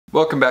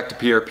Welcome back to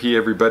PRP,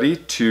 everybody.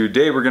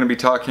 Today we're going to be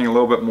talking a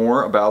little bit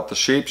more about the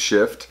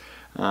ShapeShift,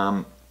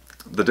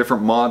 the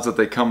different mods that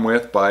they come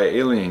with by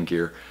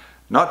AlienGear.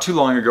 Not too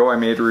long ago I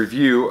made a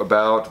review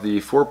about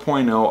the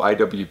 4.0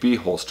 IWB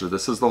holster.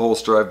 This is the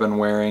holster I've been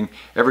wearing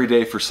every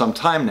day for some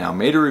time now.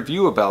 Made a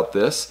review about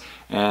this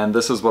and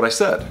this is what I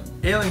said.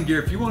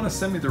 AlienGear, if you want to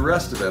send me the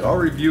rest of it, I'll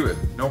review it,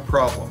 no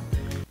problem.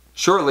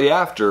 Shortly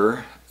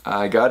after,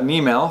 I got an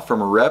email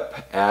from a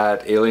rep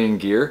at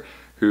AlienGear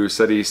who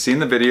said he's seen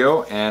the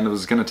video and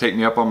was going to take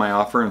me up on my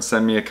offer and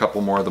send me a couple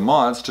more of the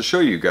mods to show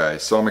you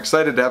guys. So I'm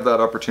excited to have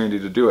that opportunity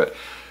to do it.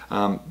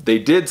 They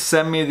did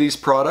send me these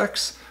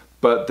products,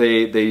 but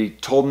they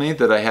told me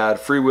that I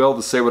had free will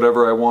to say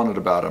whatever I wanted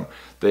about them.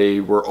 They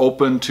were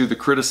open to the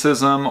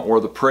criticism or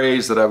the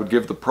praise that I would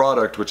give the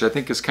product, which I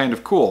think is kind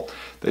of cool.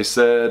 They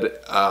said,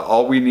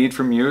 all we need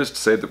from you is to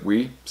say that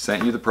we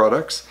sent you the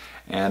products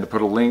and to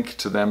put a link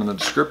to them in the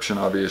description,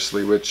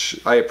 obviously, which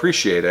I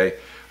appreciate.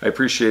 I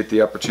appreciate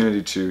the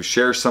opportunity to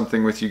share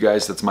something with you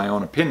guys that's my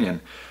own opinion.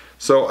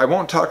 So I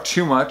won't talk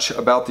too much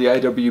about the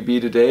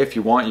IWB today. If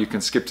you want, you can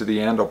skip to the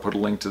end. I'll put a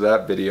link to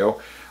that video.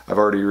 I've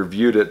already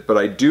reviewed it, but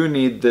I do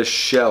need this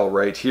shell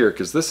right here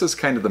because this is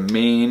kind of the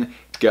main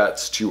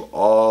guts to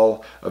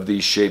all of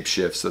these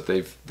ShapeShifts that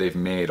they've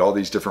made, all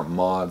these different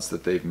mods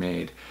that they've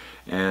made.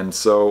 And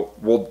so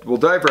we'll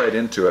dive right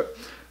into it.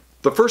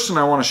 The first one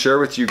I want to share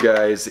with you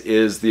guys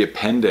is the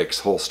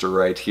Appendix holster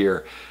right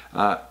here.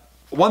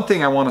 One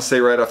thing I want to say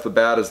right off the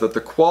bat is that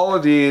the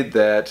quality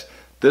that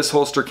this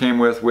holster came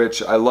with,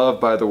 which I love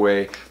by the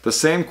way, the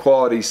same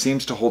quality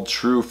seems to hold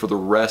true for the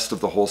rest of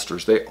the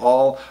holsters. They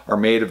all are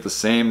made of the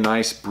same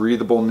nice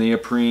breathable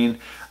neoprene.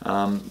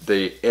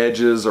 The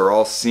edges are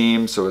all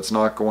seamed so it's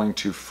not going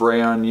to fray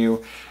on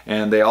you,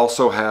 and they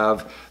also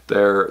have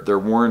their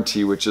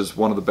warranty, which is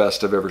one of the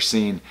best I've ever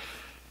seen.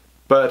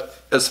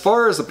 But as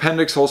far as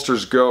Appendix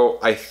holsters go,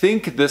 I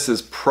think this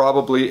is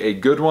probably a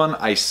good one.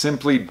 I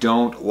simply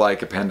don't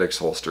like Appendix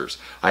holsters.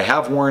 I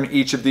have worn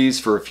each of these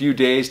for a few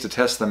days to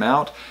test them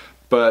out,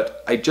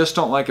 but I just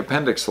don't like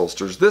Appendix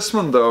holsters. This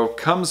one though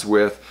comes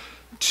with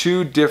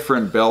two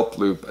different belt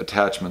loop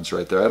attachments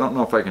right there. I don't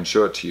know if I can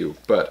show it to you,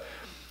 but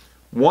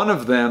one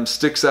of them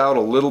sticks out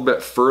a little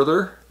bit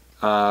further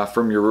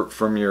from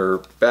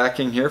your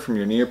backing here, from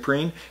your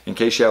neoprene, in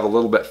case you have a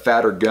little bit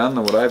fatter gun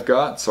than what I've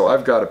got. So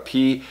I've got a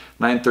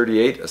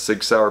P938, a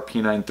Sig Sauer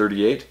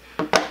P938,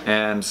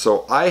 and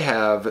so I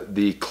have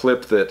the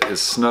clip that is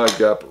snug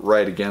up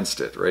right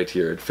against it, right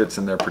here. It fits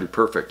in there pretty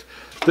perfect.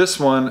 This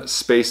one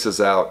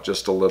spaces out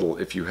just a little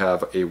if you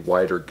have a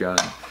wider gun.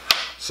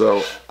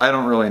 So I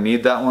don't really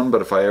need that one,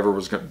 but if I ever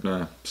was going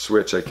to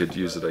switch, I could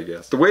use it, I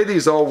guess. The way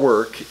these all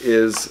work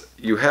is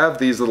you have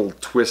these little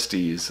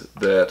twisties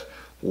that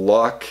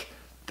lock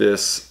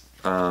this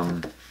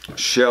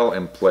shell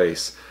in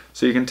place.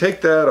 So you can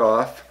take that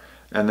off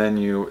and then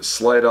you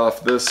slide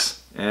off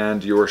this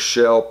and your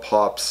shell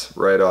pops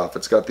right off.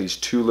 It's got these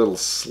two little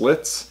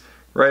slits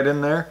right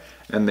in there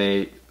and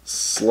they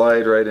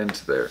slide right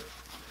into there.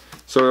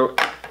 So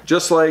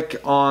just like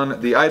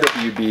on the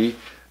IWB,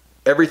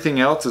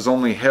 everything else is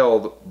only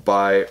held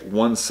by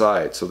one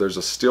side. So there's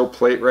a steel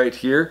plate right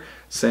here,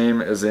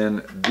 same as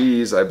in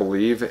these, I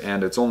believe,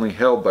 and it's only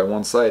held by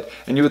one side.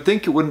 And you would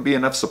think it wouldn't be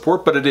enough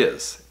support, but it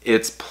is.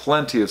 It's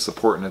plenty of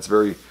support and it's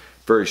very,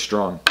 very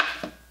strong.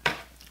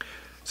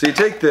 So you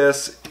take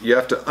this, you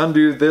have to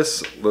undo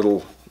this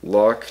little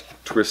lock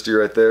twisty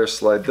right there,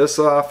 slide this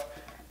off,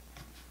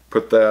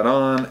 put that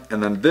on,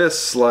 and then this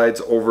slides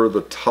over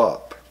the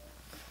top.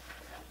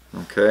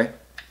 Okay?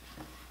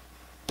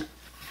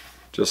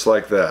 Just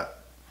like that.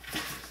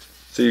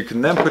 So you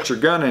can then put your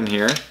gun in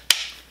here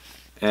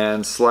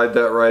and slide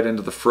that right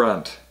into the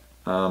front,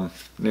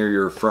 near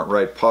your front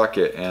right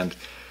pocket. And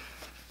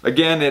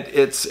again,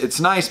 it's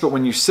nice, but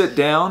when you sit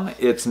down,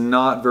 it's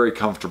not very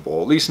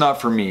comfortable, at least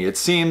not for me. It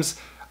seems,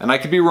 and I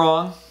could be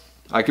wrong,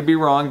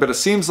 but it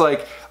seems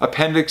like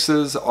appendix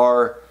holsters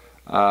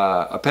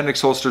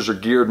are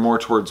geared more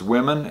towards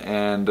women,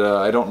 and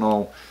I don't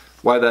know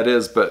why that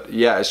is, but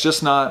yeah, it's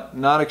just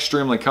not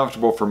extremely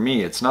comfortable for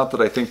me. It's not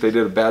that I think they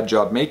did a bad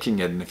job making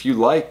it, and if you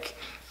like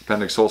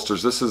appendix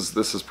holsters, this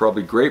is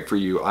probably great for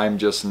you. I'm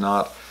just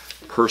not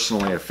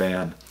personally a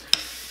fan.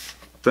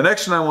 The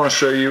next one I want to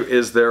show you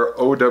is their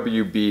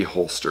OWB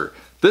holster.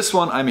 This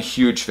one I'm a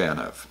huge fan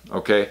of.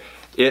 Okay,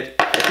 I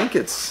think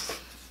it's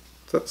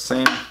that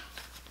same.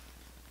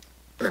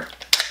 There.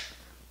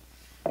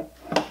 I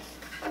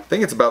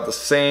think it's about the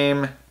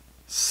same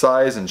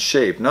size and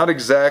shape. Not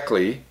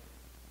exactly,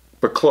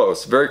 but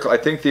close. Very close.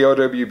 I think the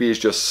OWB is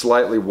just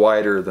slightly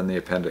wider than the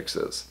appendix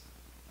is.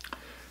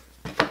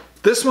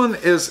 This one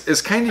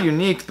is kind of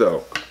unique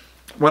though.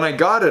 When I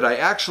got it, I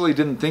actually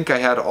didn't think I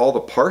had all the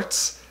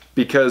parts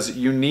because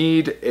you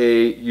need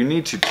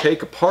to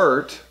take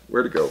apart,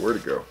 where to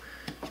go?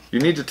 You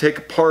need to take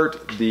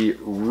apart the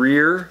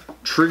rear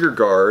trigger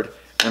guard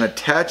and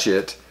attach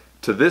it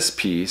to this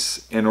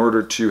piece in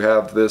order to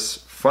have this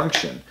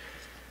function.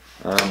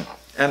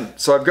 And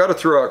so I've got to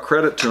throw out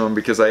credit to them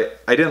because I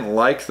didn't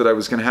like that I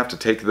was going to have to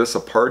take this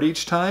apart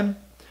each time.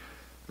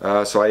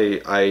 So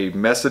I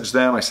messaged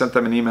them, I sent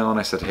them an email, and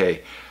I said,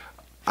 hey,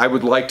 I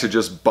would like to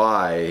just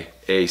buy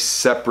a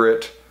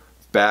separate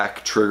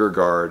back trigger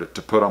guard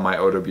to put on my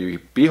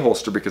OWB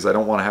holster because I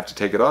don't want to have to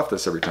take it off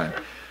this every time.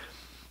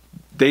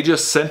 They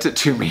just sent it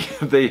to me.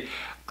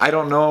 I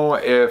don't know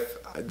if,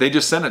 they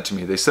just sent it to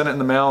me. They sent it in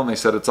the mail and they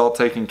said it's all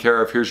taken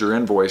care of, here's your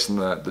invoice, and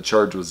the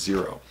charge was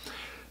 $0.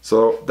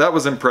 So that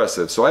was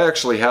impressive. So I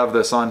actually have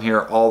this on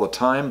here all the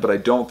time, but I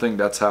don't think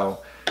that's how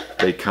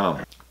they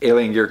come.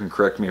 AlienGear can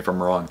correct me if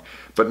I'm wrong.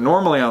 But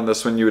normally on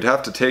this one you would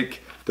have to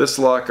take this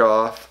lock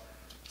off,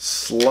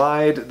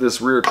 slide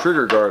this rear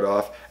trigger guard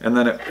off, and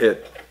then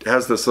it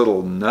has this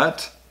little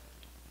nut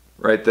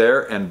right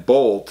there and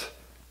bolt.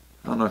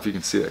 I don't know if you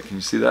can see that. Can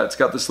you see that? It's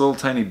got this little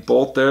tiny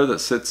bolt there that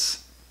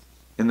sits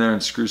in there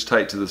and screws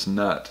tight to this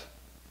nut.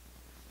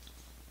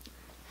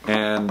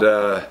 And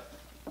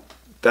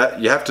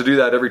that you have to do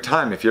that every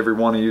time if you ever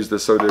want to use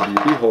this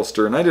OWB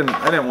holster. And I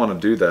didn't want to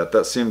do that.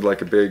 That seemed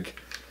like a big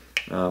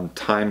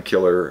time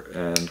killer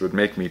and would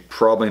make me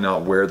probably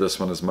not wear this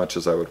one as much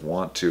as I would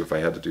want to if I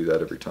had to do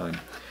that every time.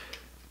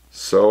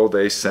 So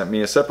they sent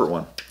me a separate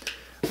one.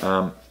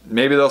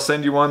 Maybe they'll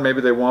send you one,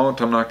 maybe they won't.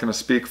 I'm not going to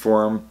speak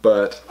for them,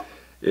 but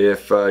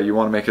if you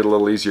want to make it a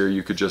little easier,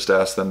 you could just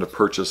ask them to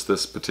purchase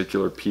this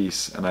particular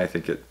piece, and I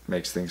think it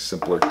makes things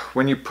simpler.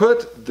 When you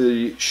put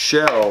the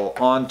shell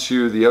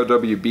onto the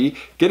OWB,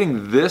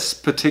 getting this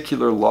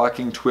particular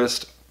locking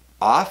twist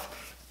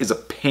off is a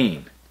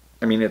pain.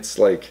 I mean, it's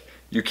like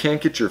you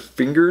can't get your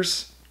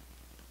fingers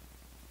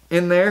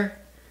in there,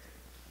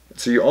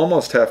 so you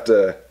almost have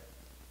to,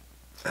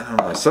 I don't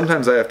know,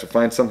 sometimes I have to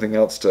find something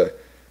else to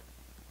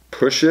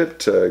push it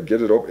to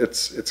get it open.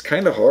 It's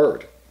kind of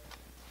hard.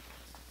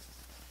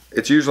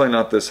 It's usually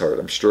not this hard.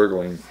 I'm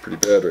struggling pretty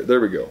bad right there.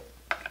 We go.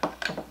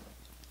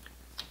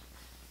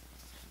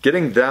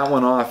 Getting that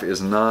one off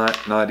is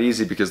not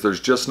easy because there's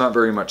just not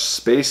very much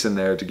space in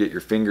there to get your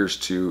fingers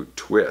to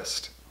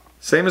twist.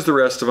 Same as the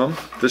rest of them.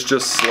 This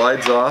just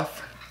slides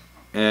off,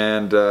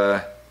 and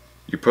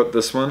you put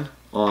this one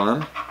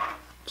on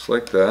just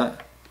like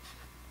that.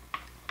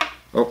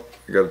 Oh,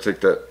 I got to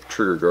take that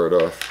trigger guard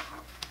off.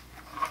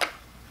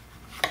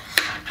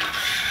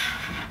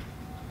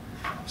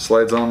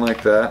 Slides on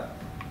like that.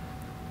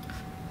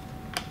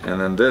 And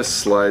then this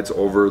slides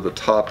over the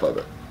top of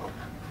it.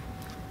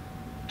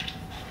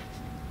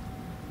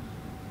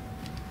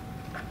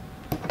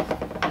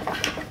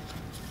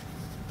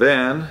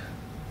 Then,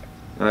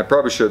 and I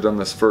probably should have done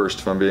this first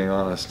if I'm being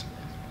honest,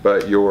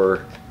 but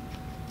your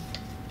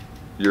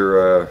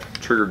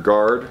trigger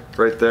guard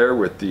right there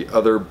with the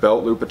other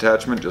belt loop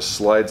attachment just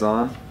slides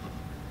on,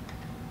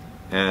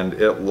 and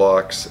it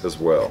locks as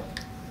well.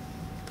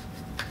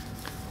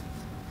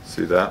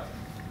 See that?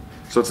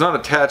 So it's not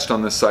attached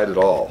on this side at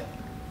all.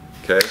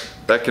 Okay,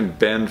 that can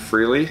bend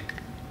freely.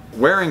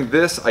 Wearing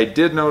this, I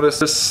did notice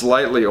this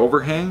slightly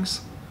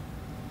overhangs.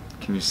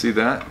 Can you see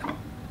that?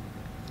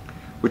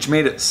 Which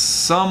made it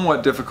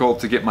somewhat difficult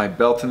to get my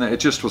belt in there.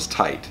 It just was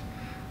tight.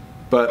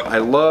 But I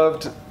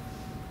loved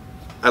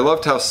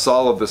how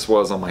solid this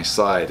was on my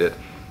side.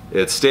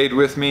 It stayed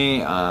with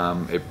me.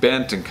 It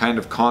bent and kind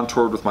of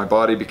contoured with my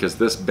body because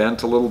this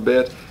bent a little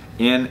bit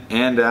in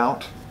and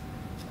out.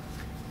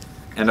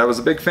 And I was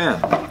a big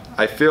fan.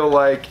 I feel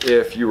like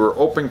if you were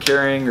open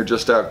carrying or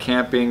just out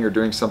camping or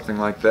doing something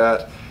like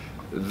that,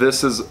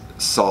 this is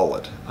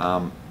solid.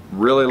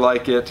 Really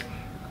like it.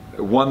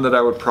 One that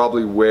I would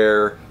probably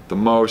wear the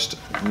most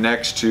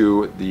next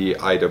to the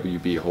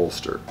IWB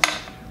holster.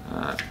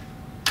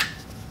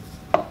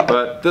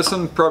 But this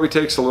one probably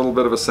takes a little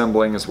bit of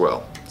assembling as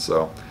well.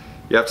 So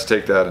you have to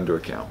take that into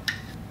account.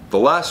 The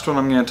last one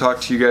I'm going to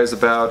talk to you guys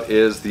about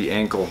is the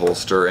ankle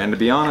holster. And to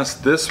be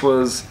honest, this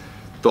was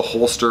the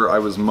holster I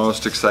was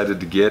most excited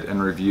to get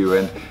and review,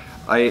 and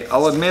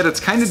I'll admit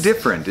it's kind of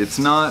different. It's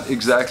not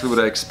exactly what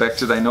I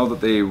expected. I know that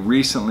they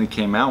recently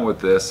came out with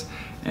this,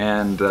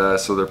 and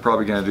so they're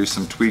probably going to do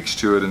some tweaks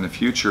to it in the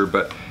future,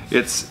 but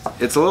it's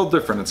a little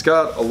different. It's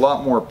got a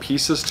lot more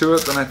pieces to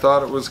it than I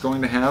thought it was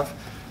going to have,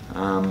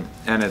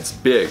 and it's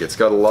big. It's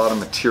got a lot of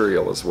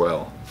material as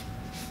well.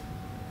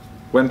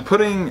 When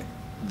putting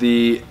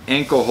the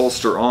ankle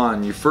holster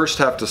on, you first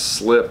have to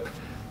slip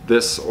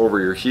this over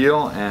your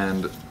heel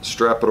and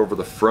strap it over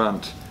the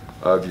front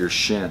of your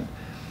shin.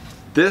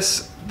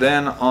 This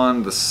then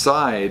on the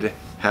side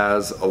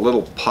has a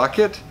little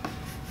pocket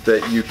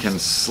that you can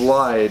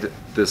slide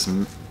this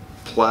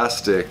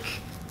plastic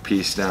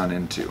piece down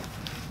into.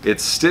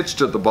 It's stitched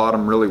at the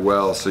bottom really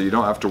well, so you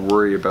don't have to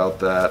worry about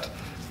that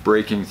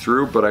breaking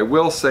through, but I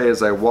will say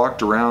as I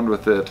walked around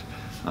with it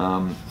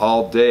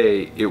all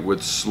day, it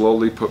would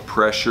slowly put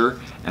pressure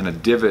and a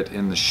divot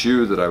in the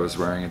shoe that I was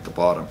wearing at the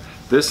bottom.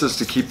 This is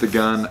to keep the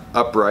gun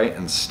upright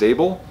and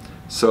stable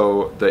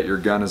so that your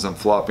gun isn't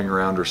flopping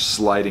around or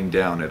sliding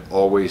down. It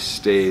always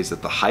stays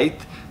at the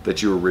height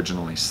that you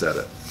originally set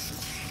it.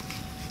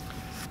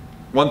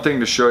 One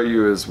thing to show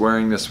you is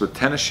wearing this with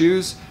tennis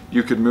shoes,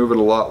 you could move it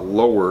a lot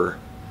lower.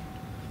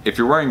 If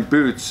you're wearing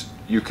boots,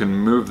 you can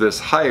move this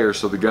higher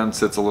so the gun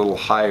sits a little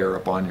higher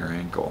up on your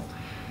ankle.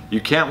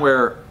 You can't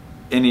wear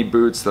any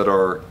boots that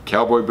are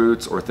cowboy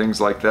boots or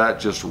things like that,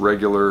 just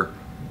regular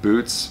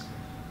boots,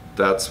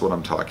 that's what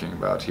I'm talking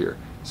about here.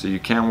 So you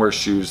can wear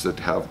shoes that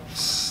have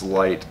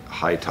slight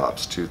high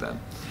tops to them.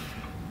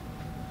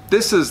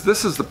 This is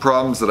the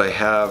problems that I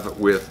have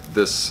with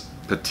this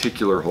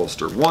particular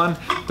holster. One,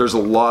 there's a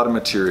lot of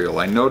material.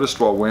 I noticed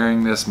while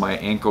wearing this, my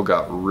ankle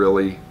got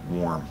really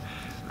warm.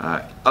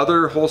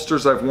 Other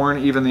holsters I've worn,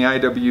 even the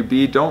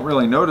IWB, don't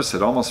really notice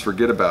it, almost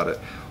forget about it.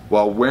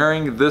 While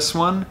wearing this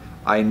one,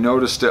 I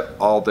noticed it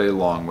all day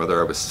long. Whether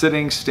I was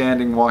sitting,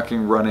 standing,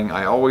 walking, running,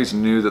 I always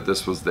knew that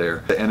this was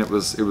there. And it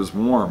was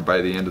warm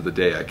by the end of the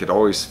day. I could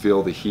always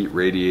feel the heat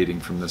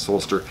radiating from this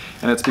holster.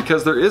 And it's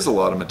because there is a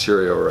lot of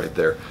material right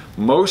there.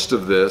 Most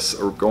of this,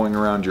 or going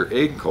around your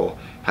ankle,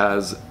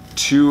 has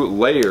 2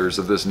 layers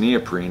of this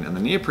neoprene, and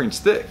the neoprene's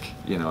thick.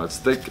 You know, it's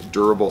thick,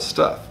 durable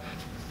stuff.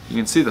 You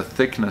can see the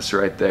thickness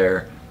right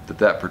there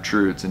that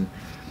protrudes. And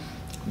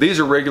these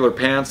are regular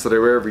pants that I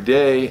wear every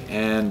day,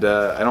 and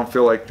I don't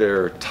feel like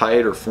they're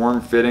tight or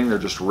form-fitting. They're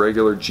just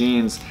regular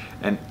jeans,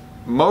 and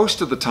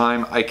most of the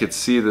time I could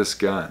see this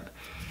gun.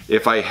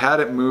 If I had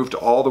it moved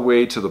all the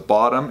way to the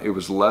bottom, it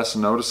was less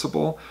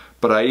noticeable,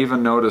 but I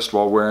even noticed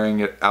while wearing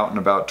it out and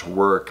about to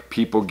work,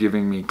 people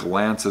giving me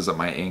glances at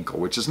my ankle,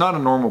 which is not a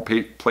normal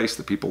place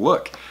that people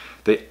look.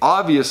 They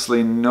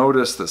obviously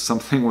noticed that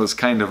something was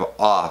kind of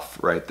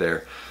off right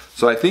there.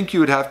 So I think you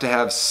would have to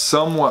have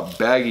somewhat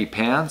baggy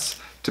pants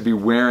to be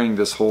wearing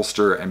this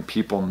holster and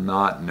people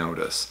not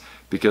notice,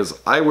 because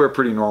I wear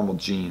pretty normal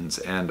jeans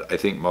and I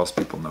think most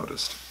people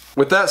noticed.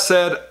 With that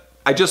said,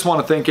 I just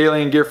want to thank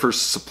AlienGear for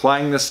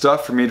supplying this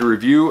stuff for me to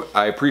review.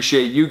 I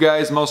appreciate you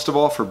guys most of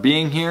all for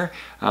being here.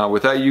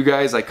 Without you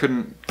guys, I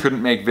couldn't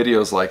make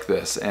videos like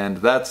this, and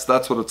that's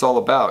what it's all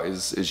about,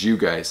 is you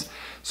guys.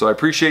 So I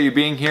appreciate you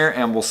being here,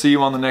 and we'll see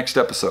you on the next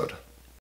episode.